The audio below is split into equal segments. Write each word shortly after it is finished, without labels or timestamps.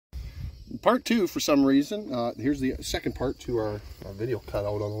part two, for some reason, here's the second part to our video cut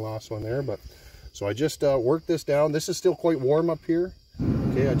out on the last one there. But so I just worked this down. This is still quite warm up here.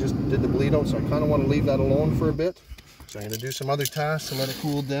 Okay, I just did the bleed out, so I kind of want to leave that alone for a bit. So I'm going to do some other tasks to let it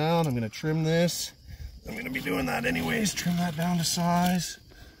cool down. I'm going to trim this. I'm going to be doing that anyways. Trim that down to size.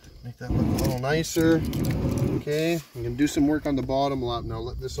 Make that look a little nicer. Okay, I'm going to do some work on the bottom lap now.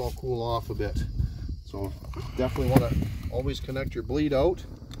 Let this all cool off a bit. So definitely want to always connect your bleed out.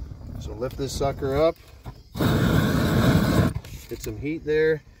 So lift this sucker up. Get some heat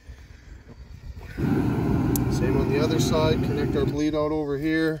there. Same on the other side. Connect our bleed out over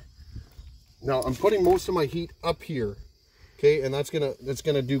here. Now I'm putting most of my heat up here. Okay, and that's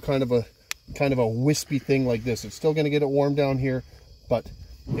gonna do kind of a wispy thing like this. It's still gonna get it warm down here, but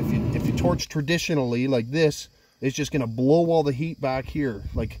if you torch traditionally like this, it's just gonna blow all the heat back here.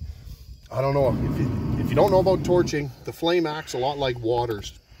 Like, I don't know, if you don't know about torching, the flame acts a lot like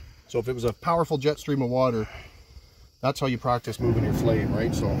waters. So if it was a powerful jet stream of water, that's how you practice moving your flame,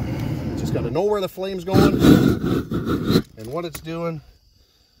 right? So you just got to know where the flame's going and what it's doing.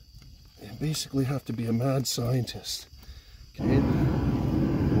 You basically have to be a mad scientist. Okay,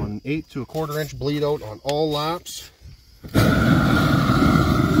 1/8 to 1/4 inch bleed out on all laps. I'm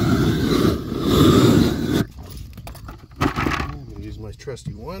going to use my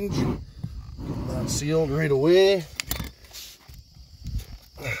trusty wunge. Get that sealed right away.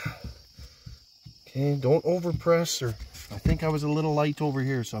 Okay, don't overpress, or I think I was a little light over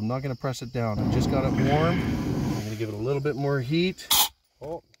here, so I'm not going to press it down. I just got it warm. I'm going to give it a little bit more heat.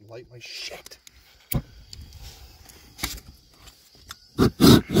 Oh, light my shit.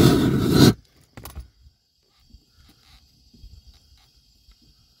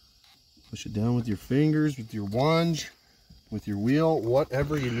 Push it down with your fingers, with your wunge, with your wheel,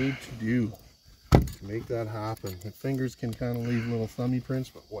 whatever you need to do to make that happen. The fingers can kind of leave little thummy prints,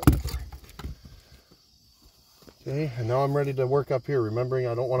 but whatever. Okay, and now I'm ready to work up here, remembering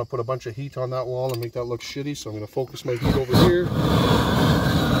I don't want to put a bunch of heat on that wall and make that look shitty, so I'm going to focus my heat over here.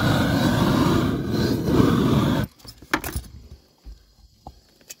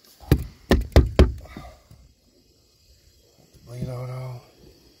 Bleed out now.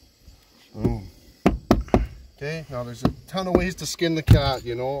 Boom. Okay, now there's a ton of ways to skin the cat,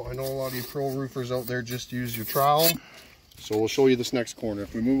 you know. I know a lot of you pro roofers out there just use your trowel. So we'll show you this next corner.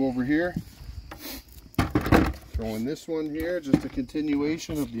 If we move over here, throw in this one here, just a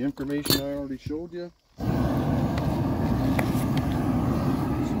continuation of the information I already showed you.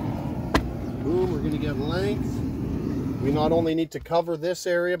 Boom, we're going to get length. We not only need to cover this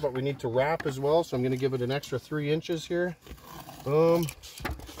area, but we need to wrap as well. So I'm going to give it an extra 3 inches here. Boom.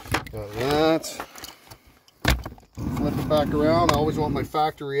 Got that. Flip it back around. I always want my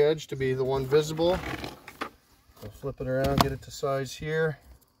factory edge to be the one visible. So flip it around, get it to size here.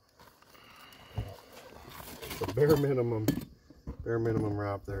 The bare minimum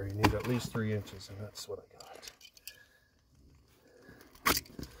wrap there. You need at least 3 inches, and that's what I got.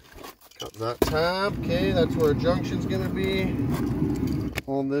 Cut that tab. Okay, that's where our junction's gonna be.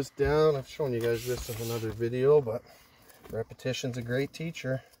 Hold this down. I've shown you guys this in another video, but repetition's a great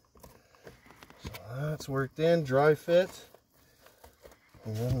teacher. So that's worked in, dry fit,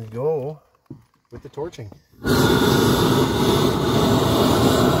 and then we go with the torching.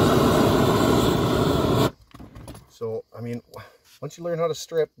 So, I mean, once you learn how to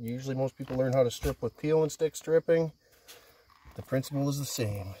strip, usually most people learn how to strip with peel and stick stripping. The principle is the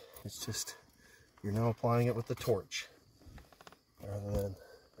same. It's just, you're now applying it with the torch rather than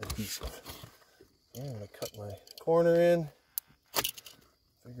adhesive. I'm going to cut my corner in,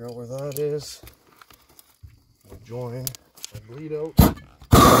 figure out where that is. I'll join my bleed out.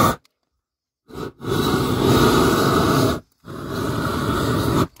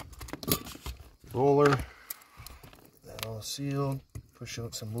 Roller. That all sealed. Push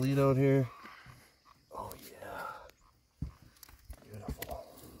out some bleed out here. Oh yeah. Beautiful.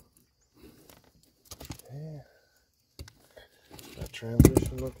 Okay. That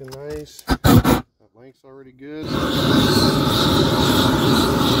transition looking nice. That length's already good.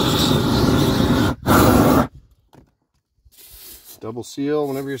 Double seal.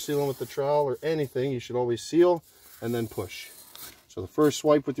 Whenever you're sealing with the trowel or anything, you should always seal and then push. So the first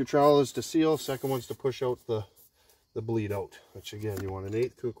swipe with your trowel is to seal, second one's to push out the bleed out, which again, you want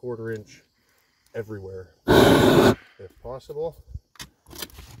 1/8 to 1/4 inch everywhere, if possible.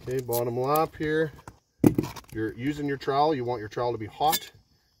 Okay, bottom lap here. You're using your trowel, you want your trowel to be hot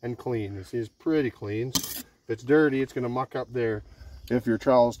and clean. You see it's pretty clean. If it's dirty, it's gonna muck up there. If your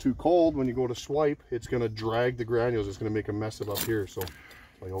trowel is too cold, when you go to swipe, it's gonna drag the granules, it's gonna make a mess of up here. So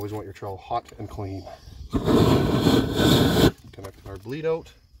you always want your trowel hot and clean. Connecting our bleed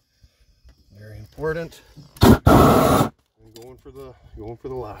out. Very important. I'm going for the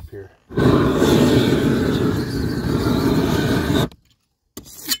lap here.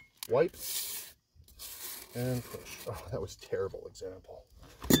 Wipe and push. Oh, that was a terrible example.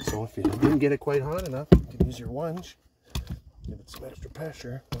 So if you didn't get it quite hot enough, you can use your wunge. Give it some extra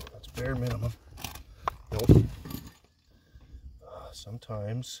pressure. Oh, that's bare minimum. Nope.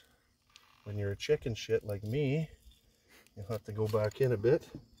 Sometimes when you're a chicken shit like me, you'll have to go back in a bit.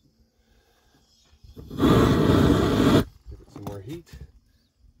 Give it some more heat.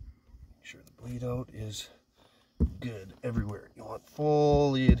 Make sure the bleed out is good everywhere. You want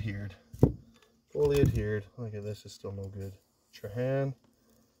fully adhered. Fully adhered. Look at this, it's still no good. It's your hand.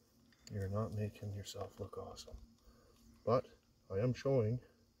 You're not making yourself look awesome. But I am showing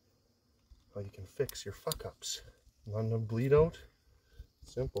how you can fix your fuck ups. Want to bleed out?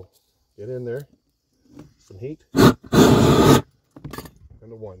 Simple. Get in there. Some heat. And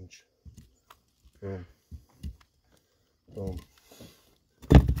a wunge. Boom. Boom.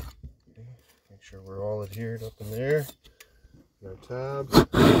 Okay. Make sure we're all adhered up in there. Our tabs.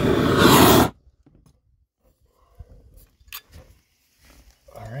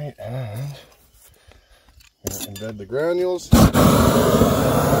 Alright, and embed the granules.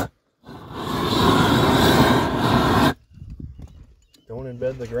 Don't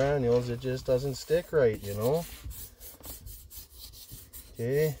embed the granules, it just doesn't stick right, you know.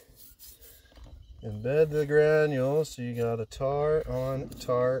 Okay. Embed the granules so you got a tar on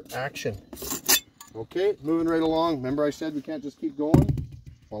tar action. Okay, moving right along. Remember I said we can't just keep going?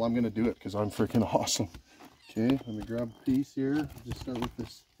 Well, I'm going to do it because I'm freaking awesome. Okay, let me grab a piece here. Just start with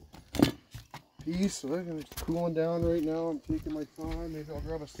this piece. So it's cooling down right now. I'm taking my time. Maybe I'll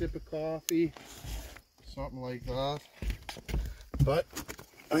grab a sip of coffee. Something like that. But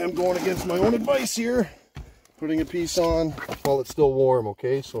I am going against my own advice here. Putting a piece on while it's still warm,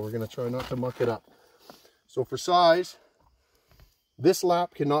 okay? So we're going to try not to muck it up. So for size, this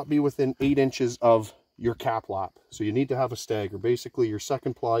lap cannot be within 8 inches of your cap lap. So you need to have a stagger. Basically, your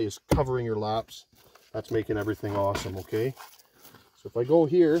second ply is covering your laps. That's making everything awesome, okay? So if I go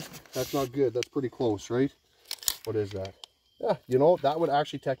here, that's not good. That's pretty close, right? What is that? Yeah, you know, that would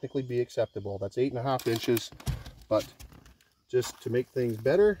actually technically be acceptable. That's 8.5 inches. But just to make things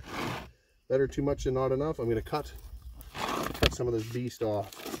better too much and not enough, I'm going to cut some of this beast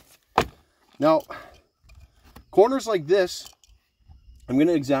off. Now, corners like this, I'm going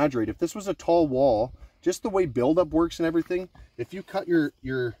to exaggerate. If this was a tall wall, just the way buildup works and everything, if you cut your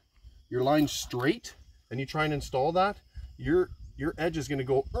line straight and you try and install that, your edge is going to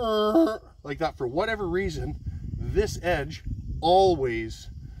go like that. For whatever reason, this edge always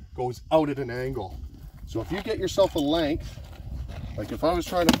goes out at an angle. So if you get yourself a length, like if I was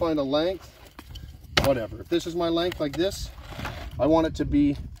trying to find a length, whatever, if this is my length like this, I want it to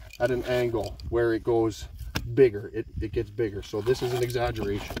be at an angle where it goes bigger. It gets bigger. So this is an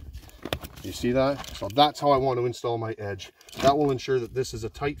exaggeration. You see that? So that's how I want to install my edge. That will ensure that this is a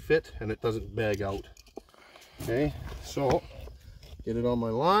tight fit and it doesn't bag out. Okay, so get it on my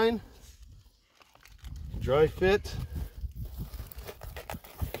line. Dry fit.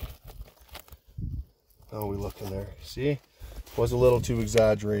 How are we looking there? See? Was a little too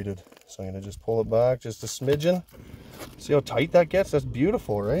exaggerated. So I'm going to just pull it back just a smidgen. See how tight that gets? That's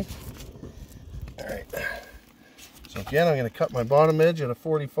beautiful, right? All right. So again, I'm going to cut my bottom edge at a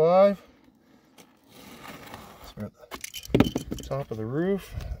 45. So we're at the top of the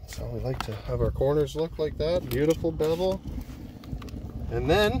roof. So we like to have our corners look like that. Beautiful bevel. And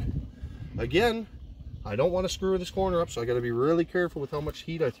then, again, I don't want to screw this corner up, so I got to be really careful with how much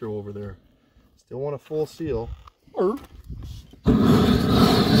heat I throw over there. Still want a full seal.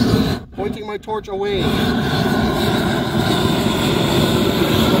 Pointing my torch away. So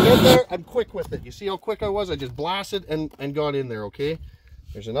get there, I'm quick with it. You see how quick I was? I just blasted and got in there, okay?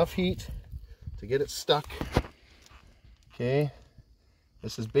 There's enough heat to get it stuck. Okay.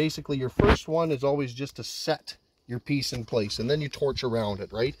 This is basically your first one is always just to set your piece in place, and then you torch around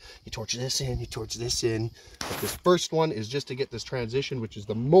it, right? You torch this in, you torch this in. But this first one is just to get this transition, which is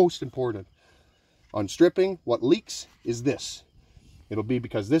the most important. On stripping, what leaks is this. It'll be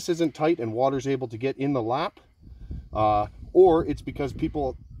because this isn't tight and water's able to get in the lap, or it's because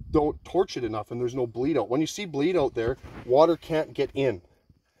people don't torch it enough and there's no bleed out. When you see bleed out there, water can't get in.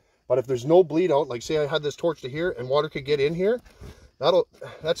 But if there's no bleed out, like say I had this torch to here and water could get in here,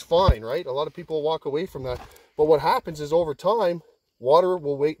 that's fine, right? A lot of people walk away from that. But what happens is over time, water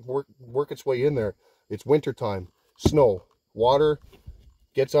will work its way in there. It's winter time, snow, water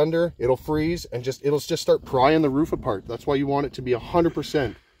gets under, it'll freeze, and it'll just start prying the roof apart. That's why you want it to be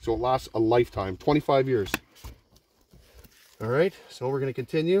 100%, so it lasts a lifetime, 25 years. All right, so we're going to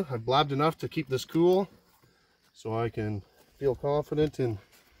continue. I've blabbed enough to keep this cool so I can feel confident, and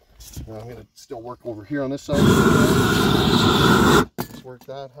I'm going to still work over here on this side. Let's work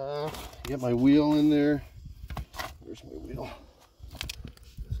that half. Get my wheel in there. There's my wheel.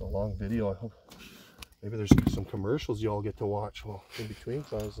 It's a long video. I hope maybe there's some commercials you all get to watch. Well, in between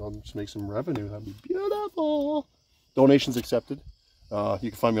class, I'll just make some revenue. That'd be beautiful. Donations accepted. You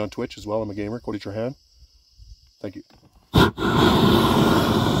can find me on Twitch as well. I'm a gamer, Cody Trahan. Thank you. All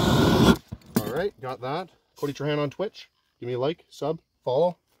right, got that. Cody Trahan on Twitch. Give me a like, sub,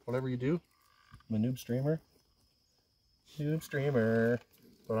 follow, whatever you do. I'm a noob streamer.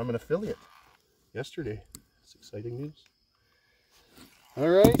 But I'm an affiliate yesterday. It's exciting news. All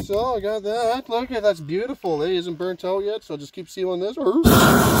right, so I got that. Look at that's beautiful. It isn't burnt out yet, so I'll just keep sealing this.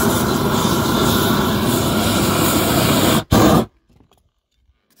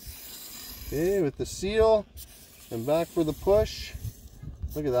 Okay, with the seal and back for the push.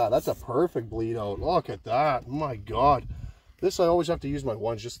 Look at that. That's a perfect bleed out. Look at that. My God. This I always have to use my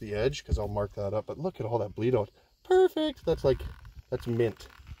ones, just the edge, because I'll mark that up. But look at all that bleed out. Perfect. That's mint.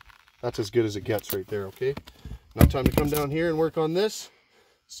 That's as good as it gets right there, okay? Now time to come down here and work on this.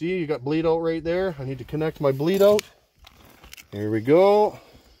 See, you got bleed out right there. I need to connect my bleed out. Here we go.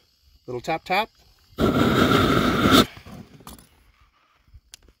 Little tap tap.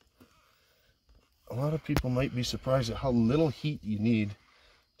 A lot of people might be surprised at how little heat you need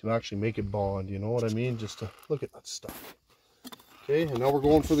to actually make it bond, you know what I mean? Just to look at that stuff. Okay, and now we're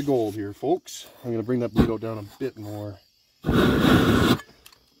going for the gold here, folks. I'm going to bring that bleed out down a bit more. Okay,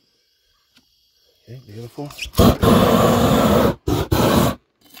 beautiful.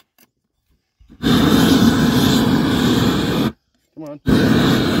 Come on.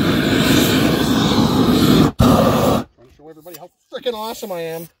 Trying to show everybody how freaking awesome I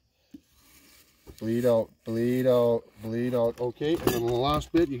am. Bleed out, bleed out, bleed out. Okay, and then the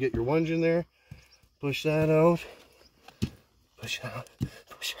last bit, you get your lunge in there. Push that out. Push it out.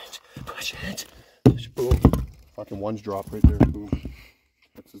 Push it. Push it. Push it. Boom. Fucking ones drop right there. Boom.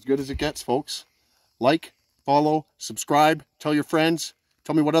 That's as good as it gets, folks. Like, follow, subscribe, tell your friends.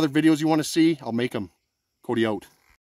 Tell me what other videos you want to see. I'll make them. Cody out.